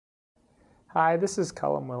Hi, this is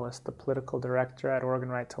Cullum Willis, the Political Director at Oregon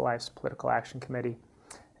Right to Life's Political Action Committee.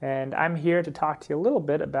 And I'm here to talk to you a little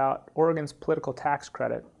bit about Oregon's political tax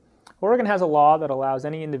credit. Oregon has a law that allows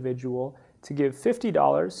any individual to give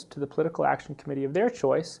 $50 to the Political Action Committee of their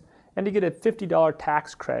choice and to get a $50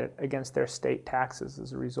 tax credit against their state taxes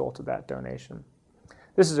as a result of that donation.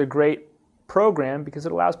 This is a great program because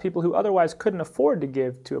it allows people who otherwise couldn't afford to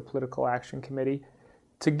give to a Political Action Committee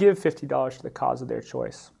to give $50 to the cause of their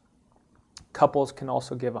choice. Couples can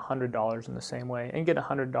also give $100 in the same way and get a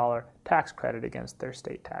 $100 tax credit against their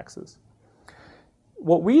state taxes.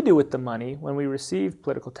 What we do with the money when we receive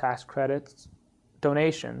political tax credits,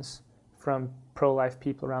 donations from pro-life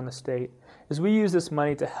people around the state, is we use this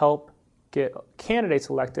money to help get candidates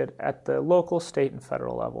elected at the local, state, and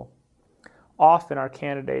federal level. Often our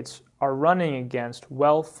candidates are running against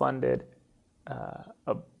well-funded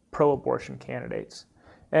pro-abortion candidates.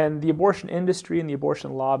 And the abortion industry and the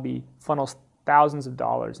abortion lobby funnels thousands of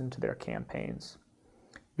dollars into their campaigns.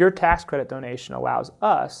 Your tax credit donation allows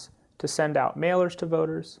us to send out mailers to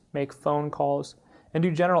voters, make phone calls, and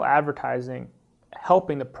do general advertising,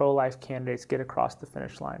 helping the pro-life candidates get across the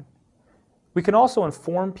finish line. We can also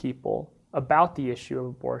inform people about the issue of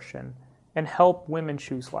abortion and help women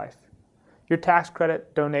choose life. Your tax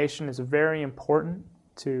credit donation is very important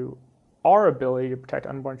to our ability to protect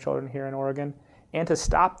unborn children here in Oregon and to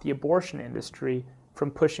stop the abortion industry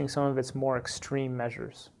from pushing some of its more extreme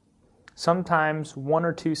measures. Sometimes 1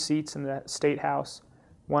 or 2 seats in the state house,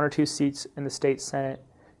 1 or 2 seats in the state senate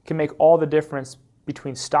can make all the difference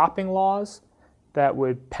between stopping laws that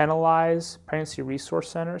would penalize pregnancy resource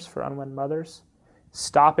centers for unwed mothers,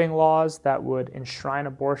 stopping laws that would enshrine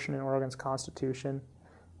abortion in Oregon's Constitution,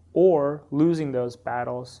 or losing those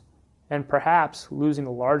battles and perhaps losing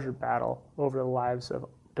the larger battle over the lives of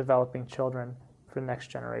developing children for the next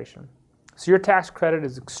generation. So your tax credit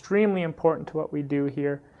is extremely important to what we do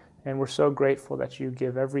here, and we're so grateful that you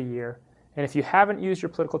give every year. And if you haven't used your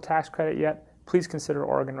political tax credit yet, please consider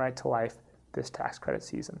Oregon Right to Life this tax credit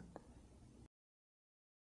season.